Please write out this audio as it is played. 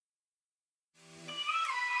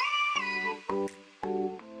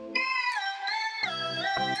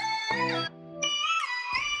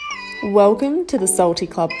Welcome to the Salty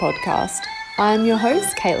Club podcast. I'm your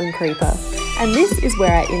host, Caitlin Creeper, and this is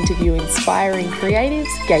where I interview inspiring creatives,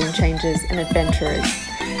 game changers, and adventurers.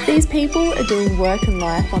 These people are doing work and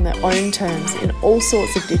life on their own terms in all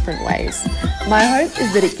sorts of different ways. My hope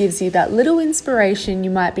is that it gives you that little inspiration you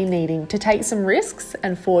might be needing to take some risks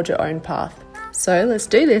and forge your own path. So let's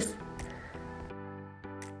do this.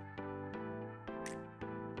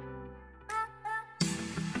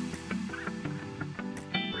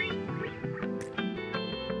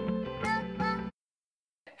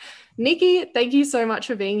 Nikkey, thank you so much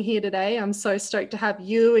for being here today. I'm so stoked to have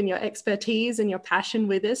you and your expertise and your passion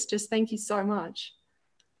with us. Just thank you so much.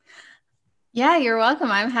 Yeah, you're welcome.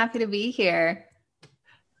 I'm happy to be here.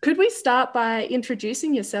 Could we start by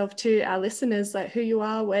introducing yourself to our listeners, like who you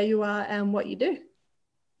are, where you are, and what you do?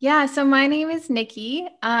 Yeah, so my name is Nikkey.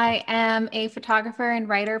 I am a photographer and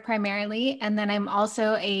writer primarily, and then I'm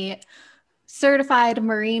also a certified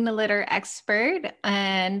marine litter expert,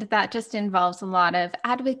 and that just involves a lot of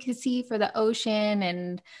advocacy for the ocean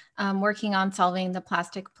and working on solving the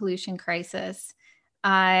plastic pollution crisis.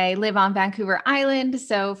 I live on Vancouver Island,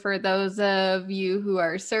 so for those of you who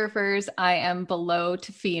are surfers, I am below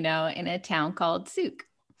Tofino in a town called Souk.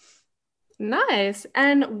 Nice.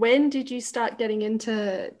 And when did you start getting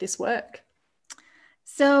into this work?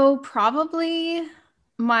 So probably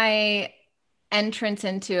my entrance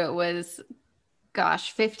into it was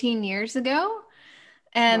 15 years ago.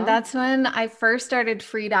 And That's when I first started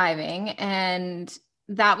free diving. And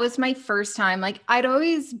that was my first time. Like, I'd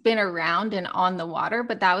always been around and on the water,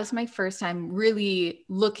 but that was my first time really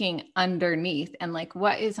looking underneath and like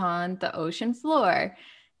what is on the ocean floor.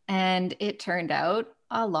 And it turned out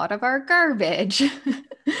a lot of our garbage.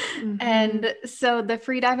 Mm-hmm. And so the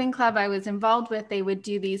free diving club I was involved with, they would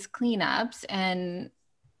do these cleanups. And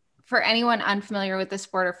for anyone unfamiliar with the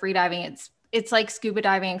sport of free diving, it's like scuba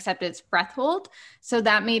diving, except it's breath hold. So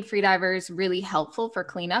that made freedivers really helpful for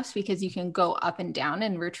cleanups because you can go up and down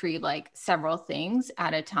and retrieve like several things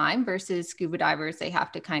at a time versus scuba divers. They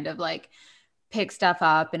have to kind of like pick stuff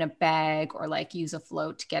up in a bag or like use a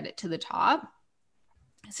float to get it to the top.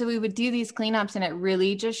 So we would do these cleanups and it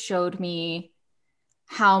really just showed me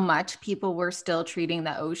how much people were still treating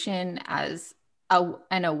the ocean as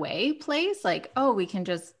an away place. Like, oh, we can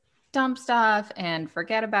just dump stuff and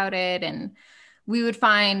forget about it. And we would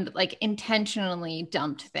find like intentionally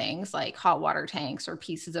dumped things like hot water tanks or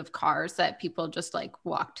pieces of cars that people just like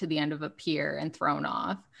walked to the end of a pier and thrown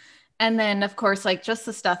off. And then of course, like just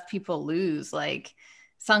the stuff people lose, like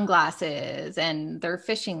sunglasses and their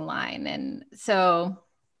fishing line. And so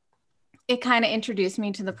it kind of introduced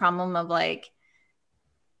me to the problem of like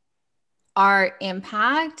our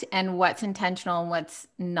impact and what's intentional and what's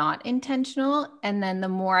not intentional. And then the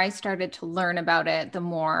more I started to learn about it, the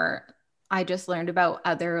more I just learned about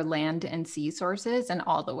other land and sea sources and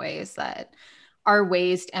all the ways that our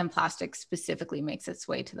waste and plastic specifically makes its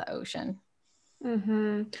way to the ocean.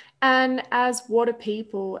 Mm-hmm. And as water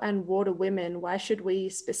people and water women, why should we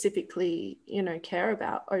specifically, care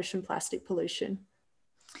about ocean plastic pollution?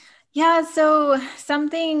 Yeah, so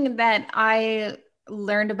something that I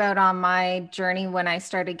learned about on my journey when I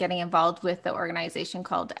started getting involved with the organization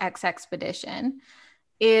called X Expedition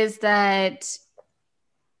is that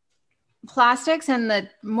plastics and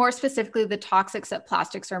more specifically the toxics that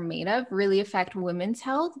plastics are made of really affect women's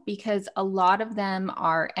health because a lot of them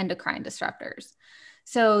are endocrine disruptors.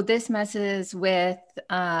 So this messes with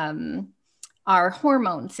our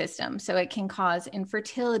hormone system. So it can cause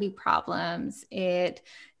infertility problems. It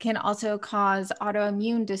can also cause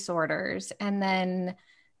autoimmune disorders. And then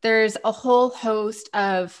there's a whole host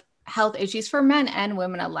of health issues for men and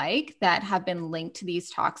women alike that have been linked to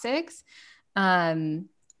these toxics.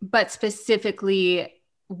 But specifically,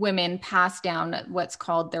 women pass down what's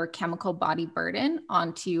called their chemical body burden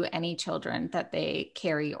onto any children that they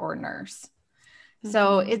carry or nurse.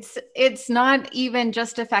 So it's not even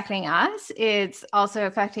just affecting us, it's also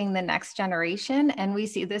affecting the next generation. And we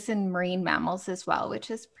see this in marine mammals as well,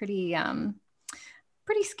 which is pretty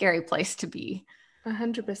scary place to be.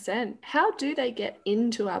 100%. How do they get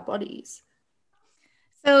into our bodies?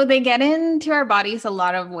 So they get into our bodies a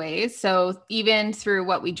lot of ways. So even through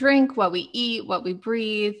what we drink, what we eat, what we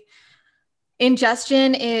breathe.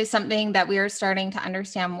 Ingestion is something that we are starting to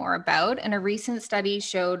understand more about. And a recent study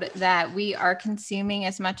showed that we are consuming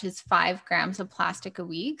as much as 5 grams of plastic a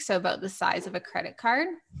week, so about the size of a credit card.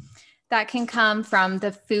 That can come from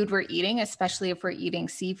the food we're eating, especially if we're eating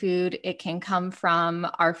seafood. It can come from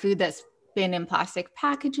our food that's been in plastic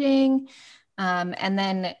packaging. And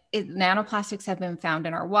then nanoplastics have been found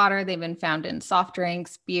in our water. They've been found in soft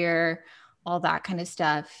drinks, beer, all that kind of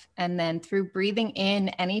stuff. And then through breathing in,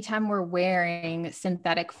 anytime we're wearing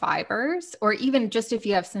synthetic fibers, or even just if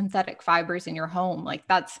you have synthetic fibers in your home, like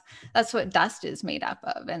that's what dust is made up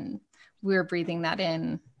of. And we're breathing that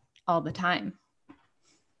in all the time.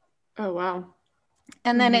 Oh, wow.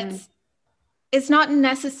 And then it's not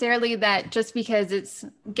necessarily that just because it's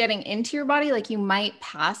getting into your body, like you might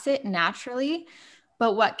pass it naturally,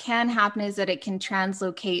 but what can happen is that it can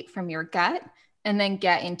translocate from your gut and then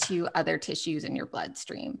get into other tissues in your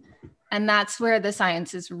bloodstream. And that's where the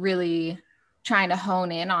science is really trying to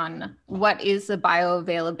hone in on what is the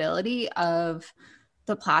bioavailability of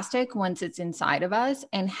the plastic once it's inside of us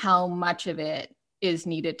and how much of it is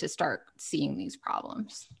needed to start seeing these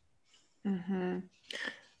problems.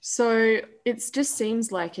 So it just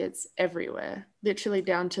seems like it's everywhere, literally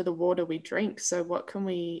down to the water we drink. So what can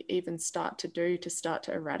we even start to do to start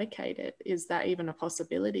to eradicate it? Is that even a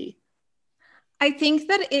possibility? I think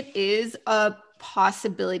that it is a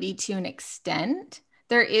possibility to an extent.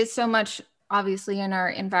 There is so much, obviously, in our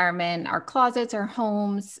environment, our closets, our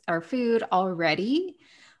homes, our food already.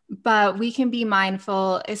 But we can be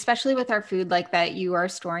mindful, especially with our food, like that you are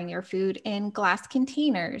storing your food in glass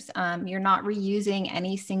containers. You're not reusing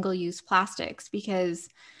any single-use plastics, because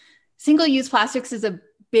single-use plastics is a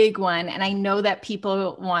big one. And I know that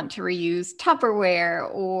people want to reuse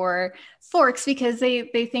Tupperware or forks because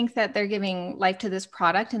they think that they're giving life to this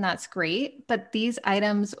product, and that's great. But these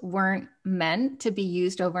items weren't meant to be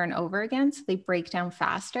used over and over again, so they break down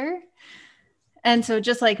faster. And so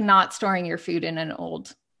just like not storing your food in an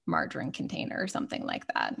old margarine container or something like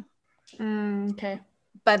that. Okay.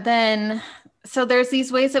 But then, so there's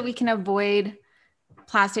these ways that we can avoid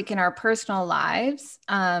plastic in our personal lives.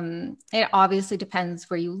 It obviously depends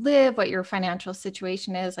where you live, what your financial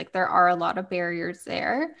situation is. Like there are a lot of barriers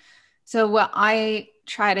there. So what I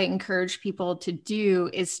try to encourage people to do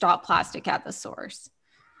is stop plastic at the source.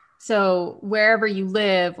 So wherever you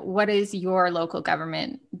live, what is your local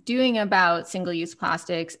government doing about single-use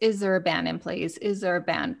plastics? Is there a ban in place? Is there a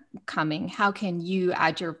ban coming? How can you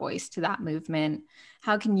add your voice to that movement?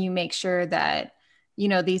 How can you make sure that, you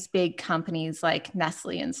know, these big companies like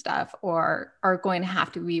Nestle and stuff are going to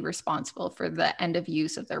have to be responsible for the end of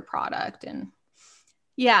use of their product? And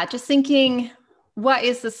yeah, just thinking, what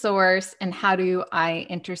is the source and how do I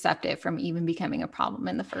intercept it from even becoming a problem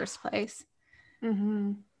in the first place?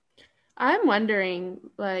 I'm wondering,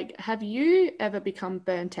 like, have you ever become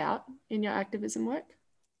burnt out in your activism work?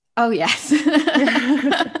 Oh, yes.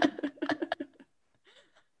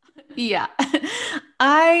 Yeah.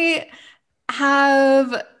 I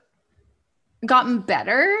have gotten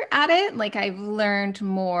better at it. Like I've learned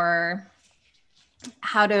more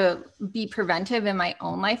how to be preventive in my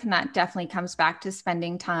own life. And that definitely comes back to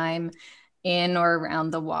spending time in or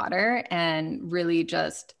around the water and really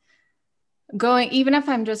just going, even if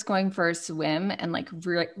I'm just going for a swim and like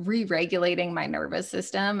re-regulating my nervous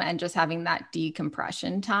system and just having that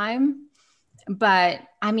decompression time. But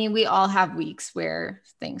I mean, we all have weeks where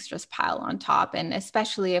things just pile on top. And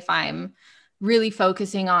especially if I'm really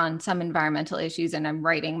focusing on some environmental issues and I'm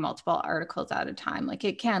writing multiple articles at a time, like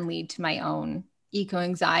it can lead to my own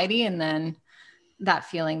eco-anxiety. And then that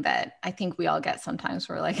feeling that I think we all get sometimes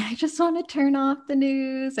where like, I just want to turn off the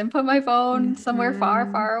news and put my phone somewhere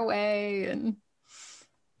far, far away. And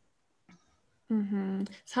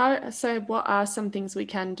So what are some things we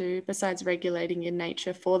can do besides regulating in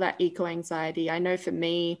nature for that eco-anxiety? I know for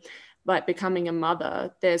me, like becoming a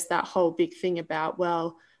mother, there's that whole big thing about,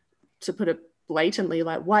 well, to put it blatantly,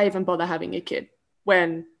 like why even bother having a kid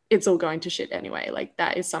when it's all going to shit anyway? Like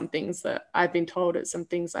that is some things that I've been told, it's some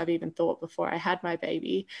things I've even thought before I had my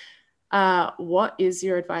baby. What is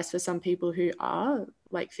your advice for some people who are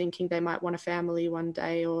like thinking they might want a family one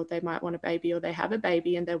day, or they might want a baby, or they have a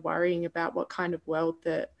baby and they're worrying about what kind of world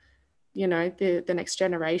that, you know, the next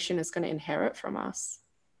generation is going to inherit from us?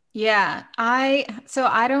 yeah, so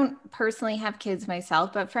I don't personally have kids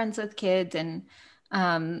myself, but friends with kids and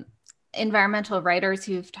um, environmental writers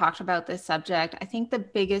who've talked about this subject. I think the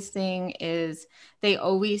biggest thing is they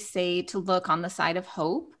always say to look on the side of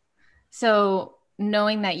hope. So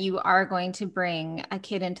knowing that you are going to bring a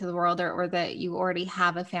kid into the world, or that you already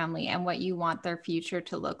have a family and what you want their future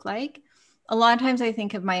to look like. A lot of times I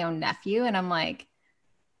think of my own nephew and I'm like,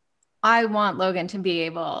 I want Logan to be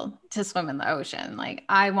able to swim in the ocean. Like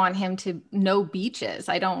I want him to know beaches.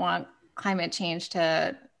 I don't want climate change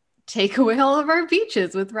to take away all of our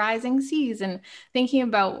beaches with rising seas. And thinking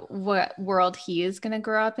about what world he is going to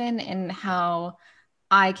grow up in and how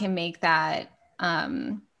I can make that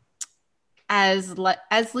as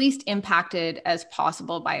least impacted as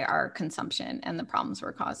possible by our consumption and the problems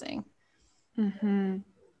we're causing.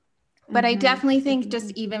 But I definitely think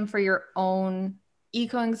just even for your own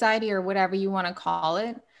eco anxiety or whatever you want to call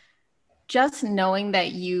it, just knowing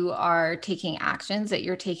that you are taking actions, that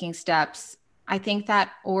you're taking steps, I think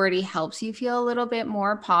that already helps you feel a little bit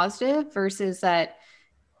more positive versus that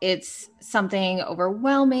it's something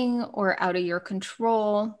overwhelming or out of your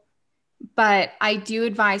control. But I do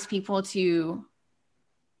advise people to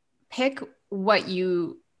pick what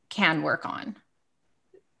you can work on.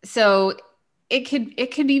 So it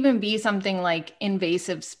could even be something like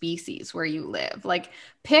invasive species where you live. Like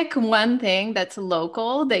pick one thing that's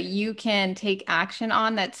local that you can take action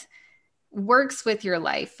on that works with your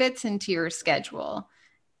life, fits into your schedule.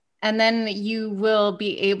 And then you will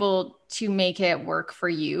be able to make it work for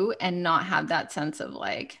you and not have that sense of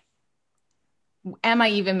like, am I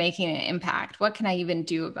even making an impact? What can I even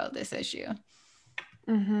do about this issue?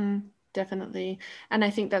 Definitely. And I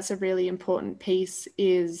think that's a really important piece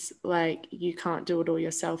is like, you can't do it all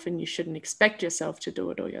yourself and you shouldn't expect yourself to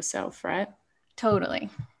do it all yourself, right? Totally.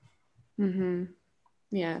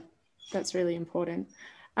 Yeah, that's really important.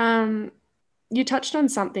 You touched on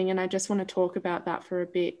something and I just want to talk about that for a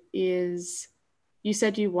bit is you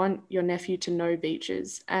said you want your nephew to know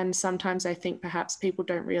beaches. And sometimes I think perhaps people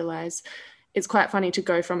don't realize it's quite funny to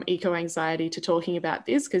go from eco anxiety to talking about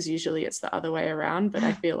this because usually it's the other way around. But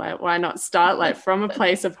I feel like why not start like from a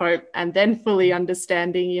place of hope and then fully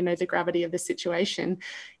understanding, you know, the gravity of the situation.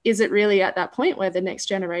 Is it really at that point where the next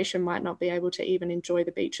generation might not be able to even enjoy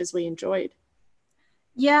the beaches we enjoyed?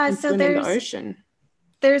 Yeah, And so swim in the ocean.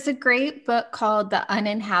 There's a great book called The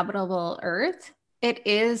Uninhabitable Earth. It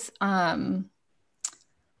is a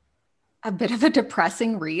bit of a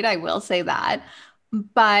depressing read, I will say that,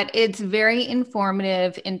 but it's very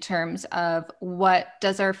informative in terms of what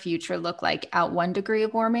does our future look like at 1 degree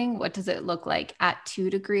of warming? What does it look like at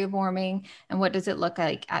 2 degree of warming? And what does it look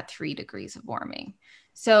like at 3 degrees of warming?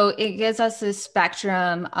 So it gives us this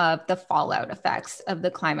spectrum of the fallout effects of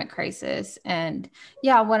the climate crisis. And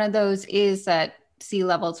yeah, one of those is that sea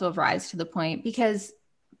levels will rise to the point because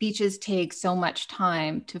beaches take so much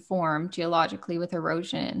time to form geologically with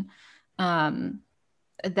erosion,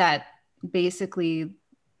 that basically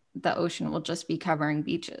the ocean will just be covering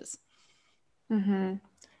beaches. And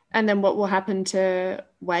then what will happen to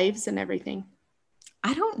waves and everything?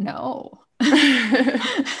 I don't know.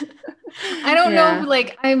 I don't know.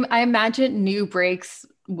 Like I imagine new breaks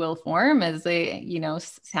will form as they, you know,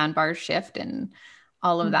 sandbars shift and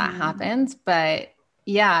all of that happens. But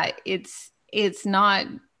yeah, it's not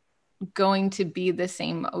going to be the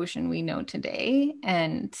same ocean we know today.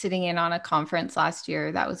 And sitting in on a conference last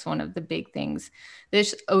year, that was one of the big things.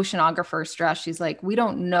 This oceanographer stressed, she's like, we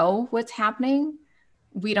don't know what's happening.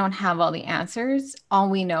 We don't have all the answers. All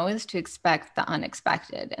we know is to expect the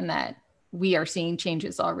unexpected and that we are seeing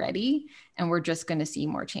changes already and we're just going to see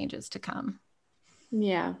more changes to come.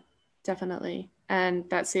 Yeah, definitely. And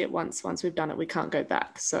that's it. Once we've done it, we can't go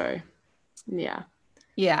back. So yeah.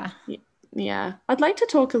 Yeah. I'd like to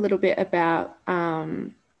talk a little bit about,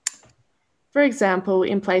 for example,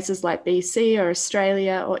 in places like BC or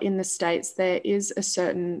Australia or in the States, there is a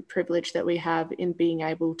certain privilege that we have in being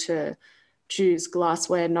able to choose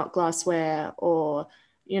glassware, not glassware, or,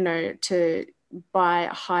 you know, to buy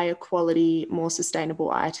higher quality, more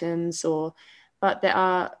sustainable items, but there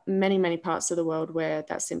are many, many parts of the world where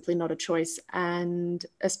that's simply not a choice. And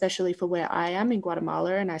especially for where I am in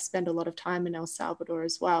Guatemala, and I spend a lot of time in El Salvador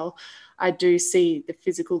as well, I do see the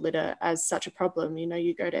physical litter as such a problem. You know,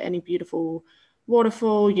 you go to any beautiful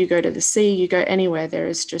waterfall, you go to the sea, you go anywhere, there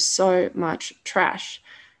is just so much trash.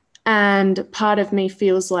 And part of me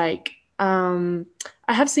feels like,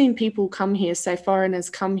 I have seen people come here, say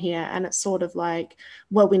foreigners come here, and it's sort of like,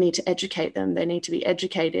 well, we need to educate them. They need to be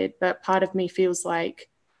educated. But part of me feels like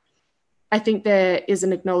I think there is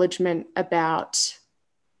an acknowledgement about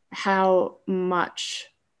how much,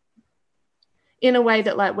 in a way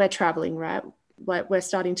that like we're traveling, right? Like we're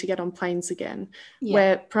starting to get on planes again.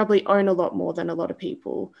 Yeah. We probably own a lot more than a lot of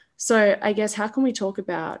people. So I guess how can we talk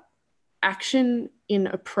about action in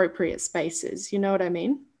appropriate spaces? You know what I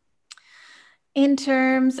mean? In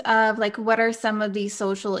terms of like, what are some of these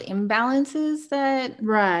social imbalances that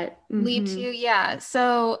lead to? Yeah.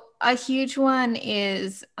 So a huge one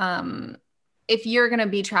is if you're going to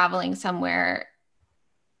be traveling somewhere,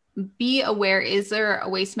 be aware, is there a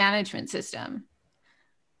waste management system?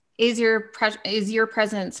 Is your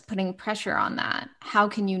presence putting pressure on that? How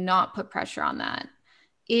can you not put pressure on that?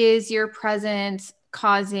 Is your presence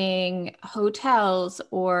causing hotels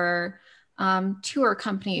or tour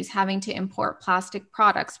companies having to import plastic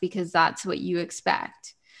products because that's what you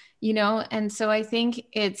expect, you know? And so I think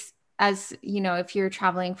it's as you know, if you're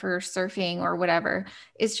traveling for surfing or whatever,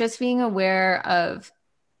 it's just being aware of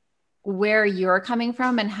where you're coming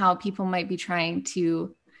from and how people might be trying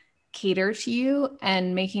to cater to you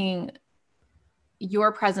and making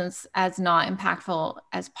your presence as not impactful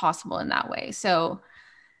as possible in that way. So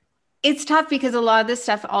it's tough because a lot of this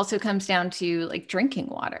stuff also comes down to like drinking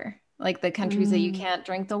water, like the countries that you can't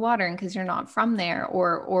drink the water in because you're not from there,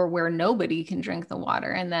 or where nobody can drink the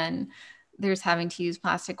water. And then there's having to use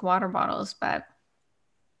plastic water bottles. But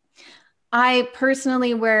I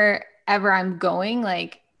personally, wherever I'm going,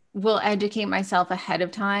 like will educate myself ahead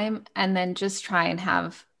of time and then just try and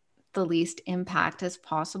have the least impact as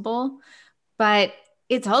possible. But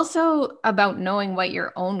it's also about knowing what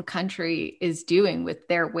your own country is doing with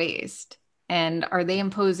their waste. And are they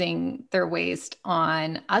imposing their waste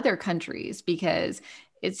on other countries because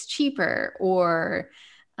it's cheaper, or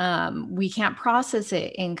we can't process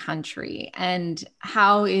it in country? And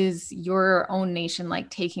how is your own nation like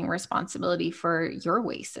taking responsibility for your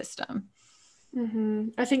waste system?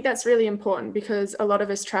 I think that's really important because a lot of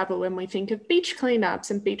us travel when we think of beach cleanups,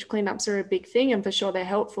 and beach cleanups are a big thing, and for sure they're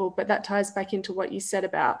helpful, but that ties back into what you said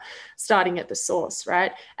about starting at the source,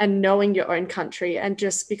 right? And knowing your own country. And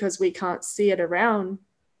just because we can't see it around,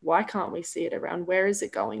 why can't we see it around? Where is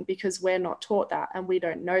it going? Because we're not taught that, and we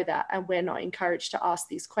don't know that, and we're not encouraged to ask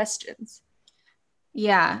these questions.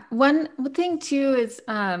 Yeah. One thing too is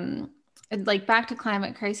like back to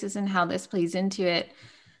climate crisis and how this plays into it.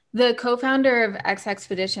 The co-founder of X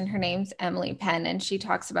Expedition, her name's Emily Penn, and she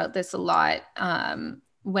talks about this a lot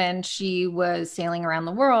when she was sailing around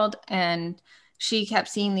the world, and she kept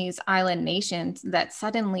seeing these island nations that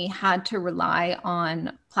suddenly had to rely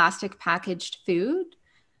on plastic packaged food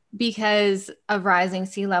because of rising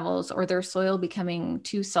sea levels or their soil becoming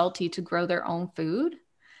too salty to grow their own food.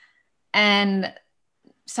 And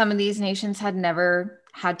some of these nations had never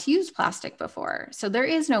had to use plastic before. So there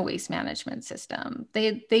is no waste management system.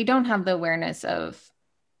 They don't have the awareness of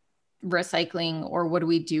recycling or what do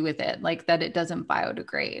we do with it, like that it doesn't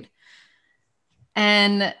biodegrade.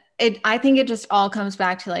 And I think it just all comes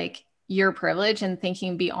back to like your privilege and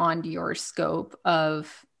thinking beyond your scope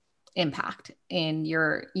of impact in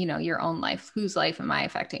your, you know, your own life. Whose life am I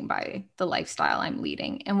affecting by the lifestyle I'm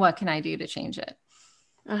leading, and what can I do to change it?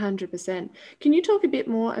 100%. Can you talk a bit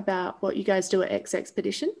more about what you guys do at X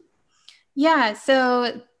Expedition? Yeah,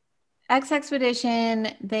 so X Expedition,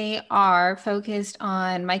 they are focused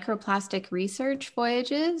on microplastic research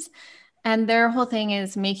voyages, and their whole thing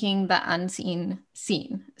is making the unseen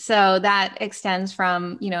seen. So that extends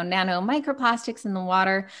from, you know, nano microplastics in the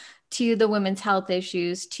water to the women's health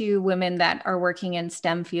issues, to women that are working in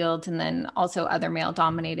STEM fields, and then also other male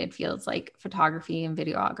dominated fields like photography and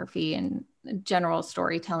videography and general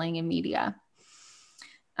storytelling and media.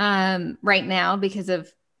 Right now, because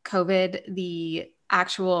of COVID, the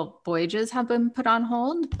actual voyages have been put on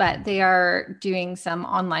hold, but they are doing some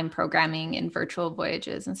online programming and virtual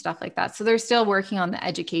voyages and stuff like that. So they're still working on the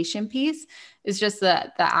education piece. It's just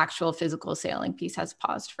the actual physical sailing piece has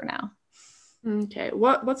paused for now. Okay.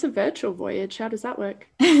 What's a virtual voyage? How does that work?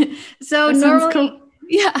 So that normally, cool.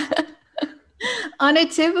 Yeah. On a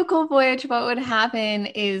typical voyage, what would happen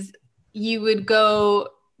is you would go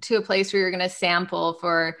to a place where you're going to sample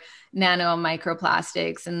for nano and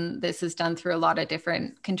microplastics. And this is done through a lot of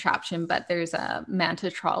different contraption, but there's a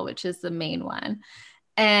manta trawl, which is the main one.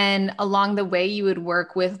 And along the way, you would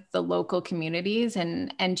work with the local communities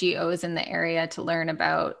and NGOs in the area to learn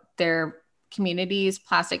about their communities'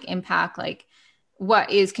 plastic impact, like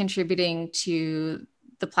what is contributing to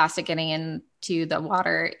the plastic getting into the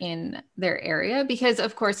water in their area. Because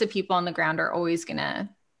of course, the people on the ground are always going to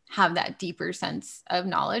have that deeper sense of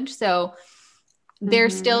knowledge. So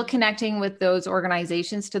they're still connecting with those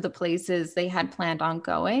organizations to the places they had planned on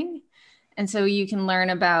going. And so you can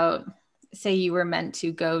learn about, say you were meant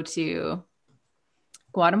to go to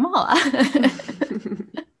Guatemala.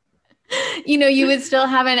 You know, you would still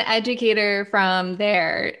have an educator from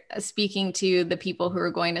there speaking to the people who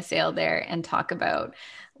are going to sail there and talk about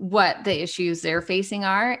what the issues they're facing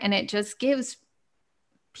are. And it just gives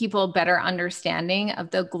people better understanding of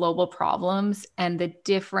the global problems and the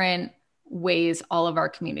different ways all of our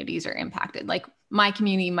communities are impacted. Like my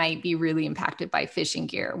community might be really impacted by fishing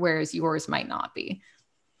gear, whereas yours might not be.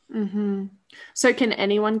 So can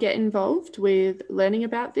anyone get involved with learning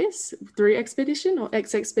about this through Expedition or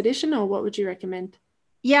X Expedition, or what would you recommend?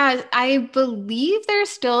 Yeah, I believe they're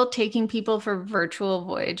still taking people for virtual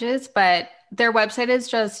voyages, but their website is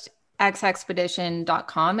just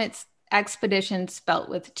xexpedition.com. It's expedition spelt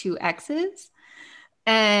with 2 X's.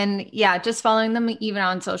 And yeah, just following them even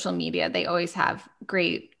on social media, they always have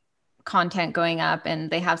great content going up, and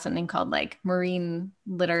they have something called like marine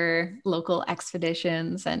litter local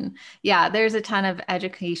expeditions. And yeah, there's a ton of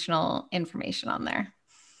educational information on there.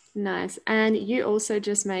 Nice. And you also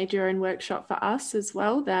just made your own workshop for us as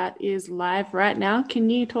well that is live right now. Can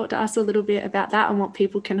you talk to us a little bit about that and what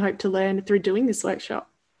people can hope to learn through doing this workshop?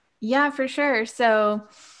 Yeah, for sure. So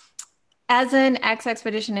as an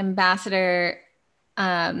expedition ambassador,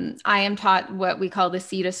 I am taught what we call the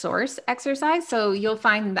sea to source exercise. So you'll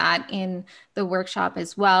find that in the workshop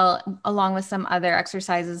as well, along with some other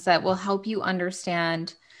exercises that will help you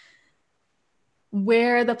understand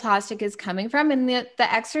where the plastic is coming from. And the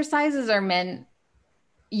exercises are meant,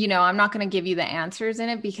 I'm not going to give you the answers in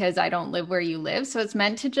it because I don't live where you live. So it's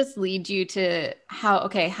meant to just lead you to how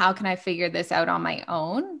can I figure this out on my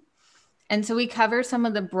own? And so we cover some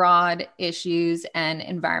of the broad issues and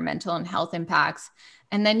environmental and health impacts.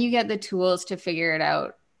 And then you get the tools to figure it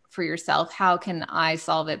out for yourself. How can I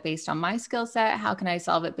solve it based on my skill set? How can I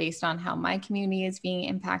solve it based on how my community is being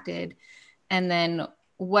impacted? And then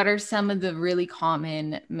what are some of the really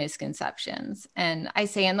common misconceptions? And I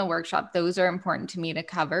say in the workshop, those are important to me to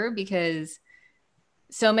cover because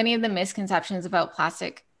so many of the misconceptions about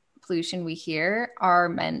plastic pollution we hear are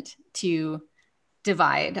meant to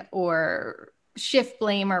divide or shift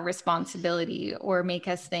blame or responsibility or make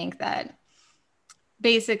us think that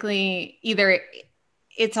basically either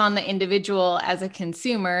it's on the individual as a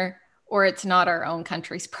consumer or it's not our own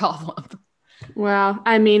country's problem. Wow.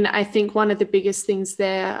 I mean, I think one of the biggest things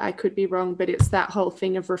there, I could be wrong, but it's that whole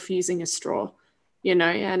thing of refusing a straw,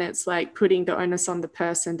 and it's like putting the onus on the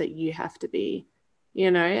person that you have to be,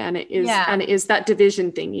 and it is that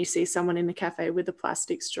division thing. You see someone in a cafe with a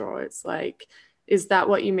plastic straw. It's like, is that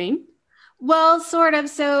what you mean? Well, sort of.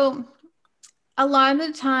 So a lot of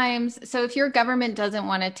the times, so if your government doesn't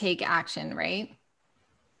want to take action, right,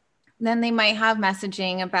 then they might have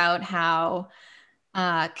messaging about how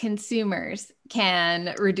consumers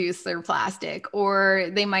can reduce their plastic, or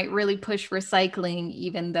they might really push recycling,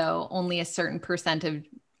 even though only a certain percent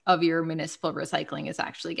of your municipal recycling is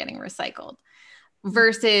actually getting recycled,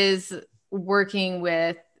 versus working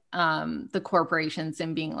with the corporations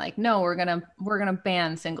and being like, no, we're gonna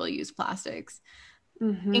ban single-use plastics.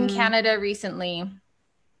 Mm-hmm. In Canada recently,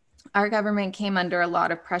 our government came under a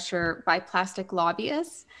lot of pressure by plastic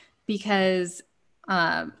lobbyists because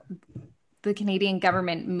the Canadian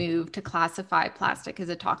government moved to classify plastic as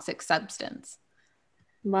a toxic substance.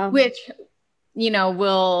 Wow. Which,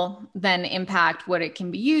 will then impact what it can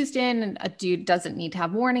be used in. A dude doesn't need to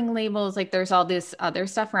have warning labels. Like there's all this other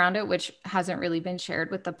stuff around it, which hasn't really been shared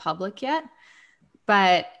with the public yet.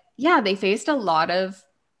 But yeah, they faced a lot of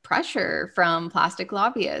pressure from plastic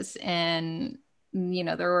lobbyists. And,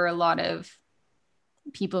 there were a lot of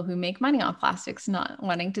people who make money on plastics not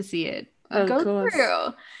wanting to see it go through.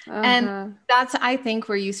 Uh-huh. And that's, I think,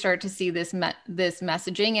 where you start to see this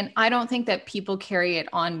messaging. And I don't think that people carry it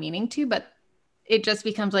on meaning to, but it just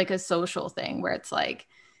becomes like a social thing where it's like,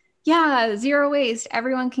 yeah, zero waste.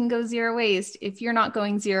 Everyone can go zero waste. If you're not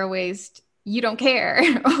going zero waste, you don't care.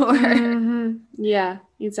 Yeah,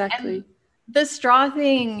 exactly. And the straw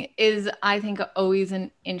thing is, I think, always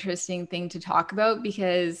an interesting thing to talk about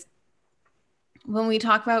because when we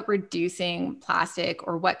talk about reducing plastic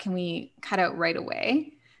or what can we cut out right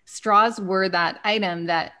away, straws were that item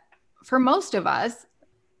that for most of us,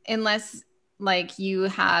 unless like you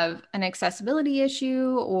have an accessibility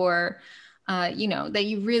issue or, that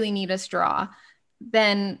you really need a straw,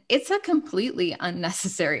 then it's a completely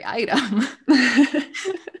unnecessary item.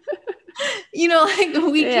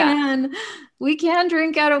 We can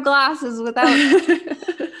drink out of glasses without.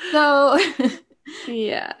 So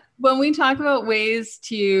yeah. When we talk about ways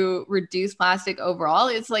to reduce plastic overall,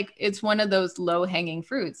 it's one of those low-hanging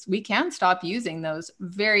fruits. We can stop using those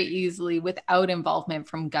very easily without involvement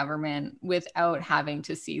from government, without having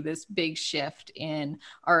to see this big shift in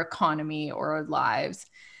our economy or our lives.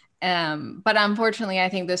 But unfortunately, I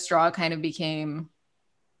think the straw kind of became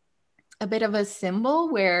a bit of a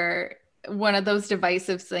symbol where one of those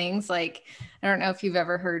divisive things, like, I don't know if you've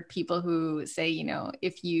ever heard people who say,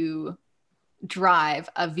 if you drive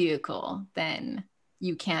a vehicle, then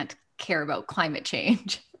you can't care about climate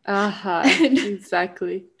change.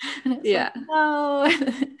 Exactly. Yeah. Like,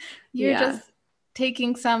 no, you're just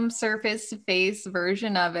taking some surface to face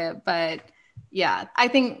version of it. But yeah, I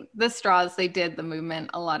think the straws, they did the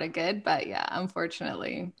movement a lot of good, but yeah,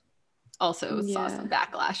 unfortunately also saw some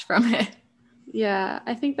backlash from it. Yeah,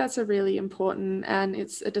 I think that's a really important, and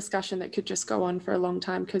it's a discussion that could just go on for a long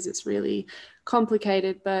time because it's really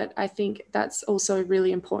complicated. But I think that's also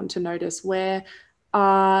really important to notice where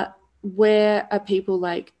are people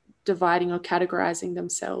like dividing or categorizing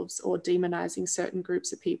themselves or demonizing certain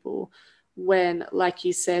groups of people, when, like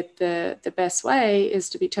you said, the best way is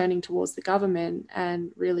to be turning towards the government.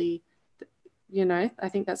 And really, you know, I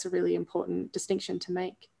think that's a really important distinction to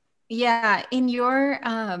make. Yeah, in your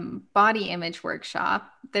body image workshop,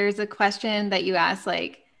 there's a question that you asked,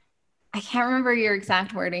 like, I can't remember your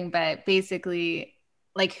exact wording, but basically,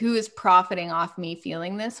 like, who is profiting off me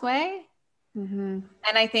feeling this way? Mm-hmm.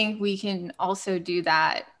 And I think we can also do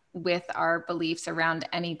that with our beliefs around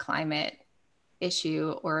any climate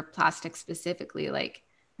issue or plastic specifically. Like,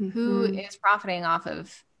 who is profiting off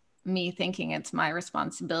of me thinking it's my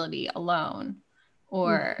responsibility alone?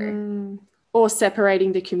 Or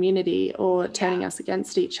separating the community, or turning us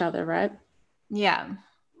against each other, right? Yeah.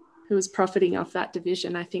 Who is profiting off that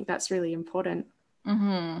division? I think that's really important.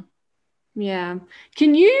 Yeah.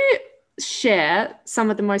 Can you share some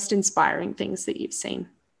of the most inspiring things that you've seen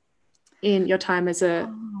in your time as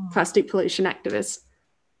a plastic pollution activist?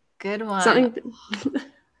 Good one. Something.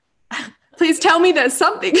 Please tell me there's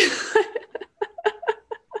something.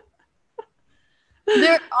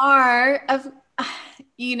 There are,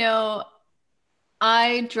 you know,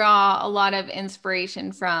 I draw a lot of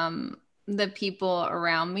inspiration from the people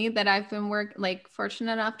around me that I've been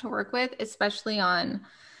fortunate enough to work with, especially on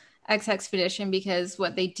Expedition, because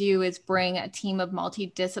what they do is bring a team of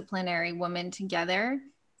multidisciplinary women together,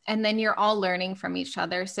 and then you're all learning from each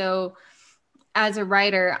other. So as a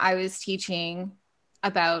writer, I was teaching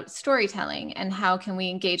about storytelling and how can we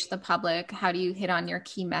engage the public? How do you hit on your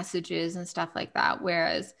key messages and stuff like that?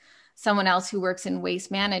 Whereas someone else who works in waste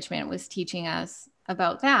management was teaching us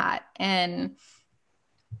about that. And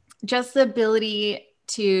just the ability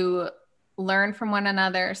to learn from one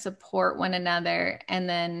another, support one another. And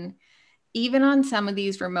then even on some of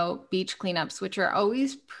these remote beach cleanups, which are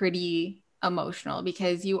always pretty emotional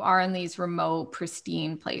because you are in these remote,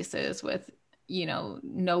 pristine places with, you know,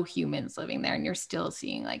 no humans living there, and you're still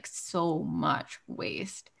seeing like so much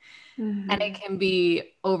waste. And it can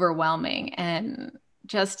be overwhelming. And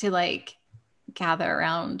just to like gather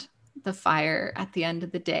around the fire at the end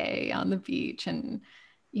of the day on the beach and,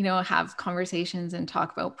 you know, have conversations and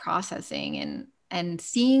talk about processing and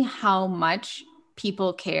seeing how much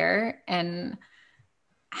people care and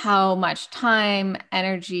how much time,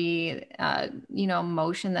 energy, you know,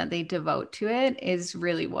 emotion that they devote to it is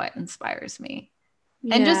really what inspires me.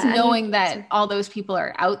 Yeah, and just knowing that all those people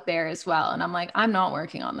are out there as well. And I'm like, I'm not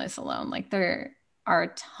working on this alone. Like, there are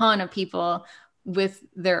a ton of people with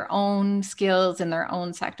their own skills and their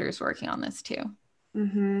own sectors working on this too.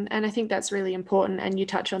 And I think that's really important. And you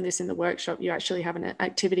touch on this in the workshop. You actually have an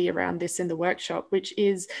activity around this in the workshop, which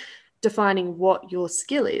is defining what your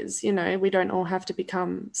skill is. You know, we don't all have to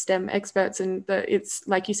become STEM experts, and it's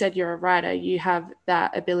like you said, you're a writer, you have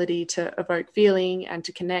that ability to evoke feeling and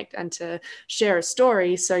to connect and to share a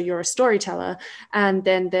story, so you're a storyteller. And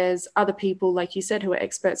then there's other people, like you said, who are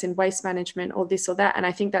experts in waste management or this or that. And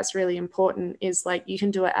I think that's really important, is like, you can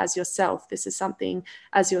do it as yourself. This is something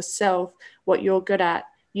as yourself, what you're good at,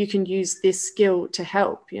 you can use this skill to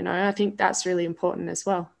help. You know, I think that's really important as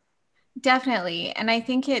well. Definitely. And I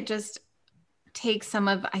think it just takes some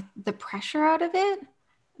of the pressure out of it,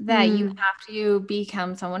 that you have to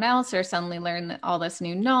become someone else or suddenly learn all this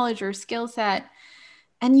new knowledge or skill set.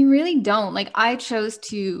 And you really don't. Like, I chose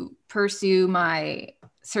to pursue my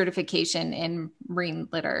certification in marine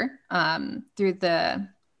litter through the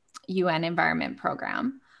UN Environment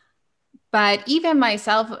Program. But even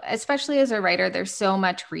myself, especially as a writer, there's so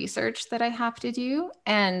much research that I have to do.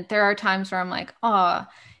 And there are times where I'm like, oh,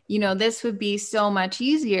 you know, this would be so much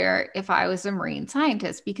easier if I was a marine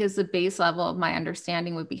scientist, because the base level of my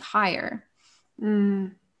understanding would be higher.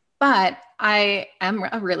 But I am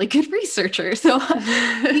a really good researcher. So,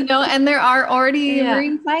 you know, and there are already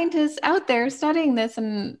marine scientists out there studying this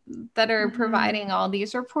and that are providing all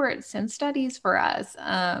these reports and studies for us.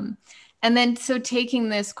 And then so taking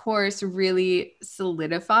this course really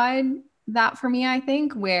solidified that for me, I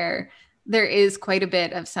think, where there is quite a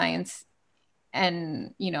bit of science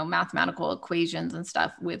and, you know, mathematical equations and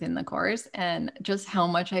stuff within the course, and just how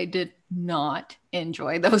much I did not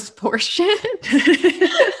enjoy those portions.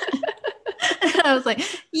 I was like,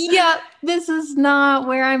 yeah, this is not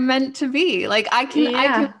where I'm meant to be. Like, I can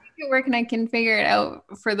make it work and I can figure it out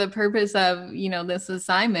for the purpose of, you know, this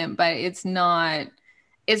assignment, but it's not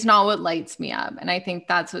what lights me up. And I think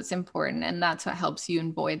that's what's important. And that's what helps you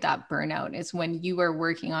avoid that burnout, is when you are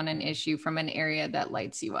working on an issue from an area that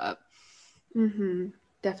lights you up.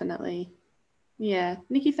 Definitely. Yeah.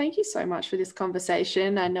 Nikkey, thank you so much for this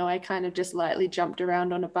conversation. I know I kind of just lightly jumped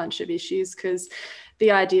around on a bunch of issues because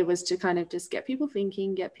the idea was to kind of just get people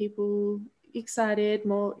thinking, get people, excited,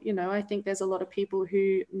 more, I think there's a lot of people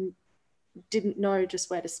who didn't know just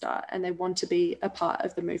where to start, and they want to be a part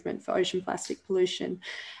of the movement for ocean plastic pollution.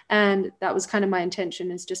 And that was kind of my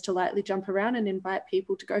intention, is just to lightly jump around and invite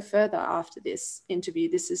people to go further after this interview.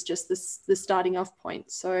 This is just the starting off point.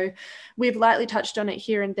 So we've lightly touched on it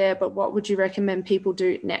here and there, but what would you recommend people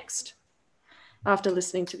do next after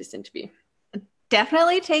listening to this interview?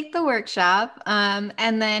 Definitely take the workshop.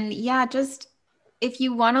 And then, just if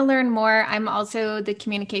you want to learn more, I'm also the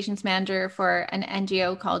communications manager for an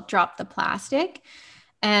NGO called Drop the Plastic.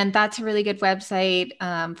 And that's a really good website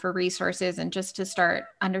for resources and just to start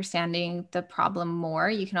understanding the problem more.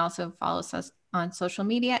 You can also follow us on social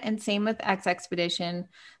media, and same with X Expedition.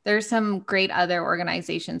 There's some great other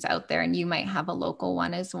organizations out there, and you might have a local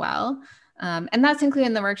one as well. And that's included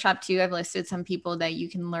in the workshop too. I've listed some people that you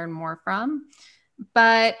can learn more from.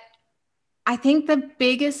 But I think the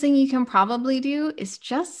biggest thing you can probably do is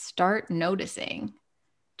just start noticing.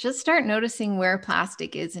 Just start noticing where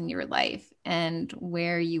plastic is in your life and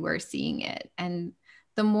where you are seeing it. And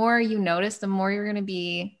the more you notice, the more you're going to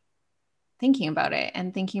be thinking about it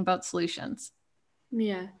and thinking about solutions.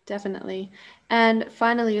 Yeah, definitely. And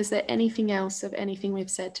finally, is there anything else of anything we've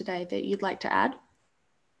said today that you'd like to add?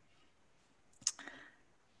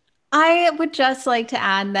 I would just like to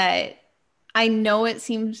add that I know it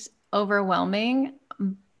seems overwhelming,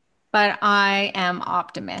 but I am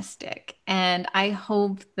optimistic. And I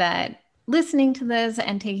hope that listening to this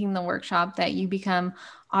and taking the workshop that you become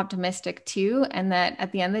optimistic too. And that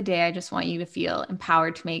at the end of the day, I just want you to feel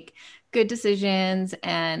empowered to make good decisions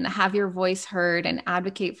and have your voice heard and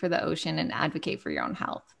advocate for the ocean and advocate for your own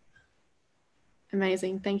health.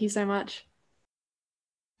 Amazing. Thank you so much.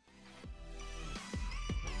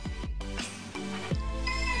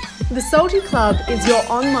 The Salty Club is your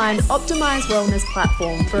online optimized wellness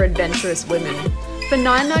platform for adventurous women. For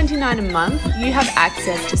 $9.99 a month, you have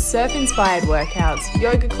access to surf-inspired workouts,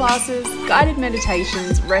 yoga classes, guided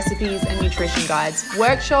meditations, recipes and nutrition guides,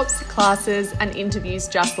 workshops, classes and interviews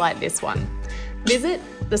just like this one. Visit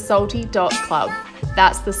thesalty.club.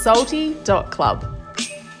 That's thesalty.club.